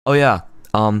Oh yeah.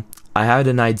 I had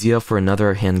an idea for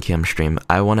another hand cam stream.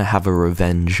 I want to have a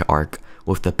revenge arc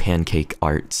with the pancake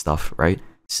art stuff, right?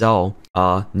 So,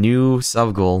 new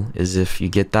sub goal is if you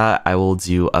get that, I will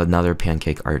do another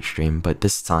pancake art stream, but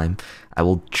this time I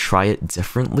will try it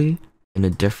differently in a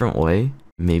different way.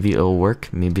 Maybe it'll work,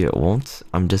 maybe it won't.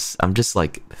 I'm just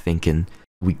like thinking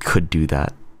we could do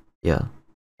that. Yeah.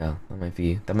 Yeah,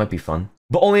 that might be fun.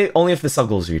 But only if the sub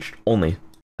goal is reached. Only.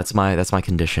 That's my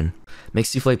condition. Make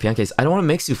souffle pancakes. I don't want to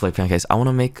make souffle pancakes. I want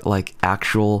to make like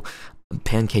actual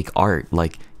pancake art.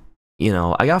 Like, you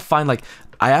know, I have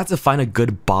to find a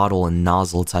good bottle and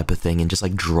nozzle type of thing and just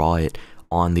like draw it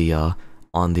on the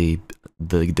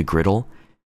griddle.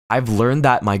 I've learned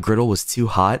that my griddle was too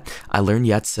hot. I learned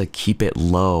you have to keep it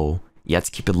low. You have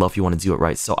to keep it low if you want to do it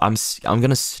right. So I'm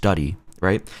gonna study,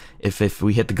 right? If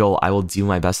we hit the goal, I will do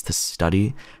my best to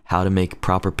study how to make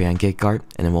proper pancake art,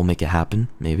 and then we'll make it happen,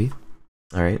 maybe.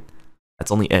 All right.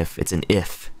 That's only if. It's an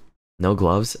if. No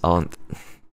gloves. Oh,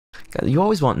 God, you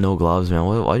always want no gloves, man.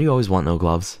 Why do you always want no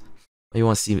gloves? Why do you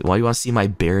want to see my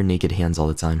bare naked hands all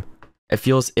the time? It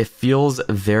feels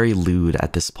very lewd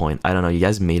at this point. I don't know. You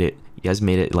guys made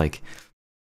it like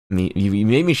me. You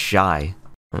made me shy.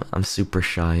 I'm super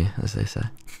shy, as they say.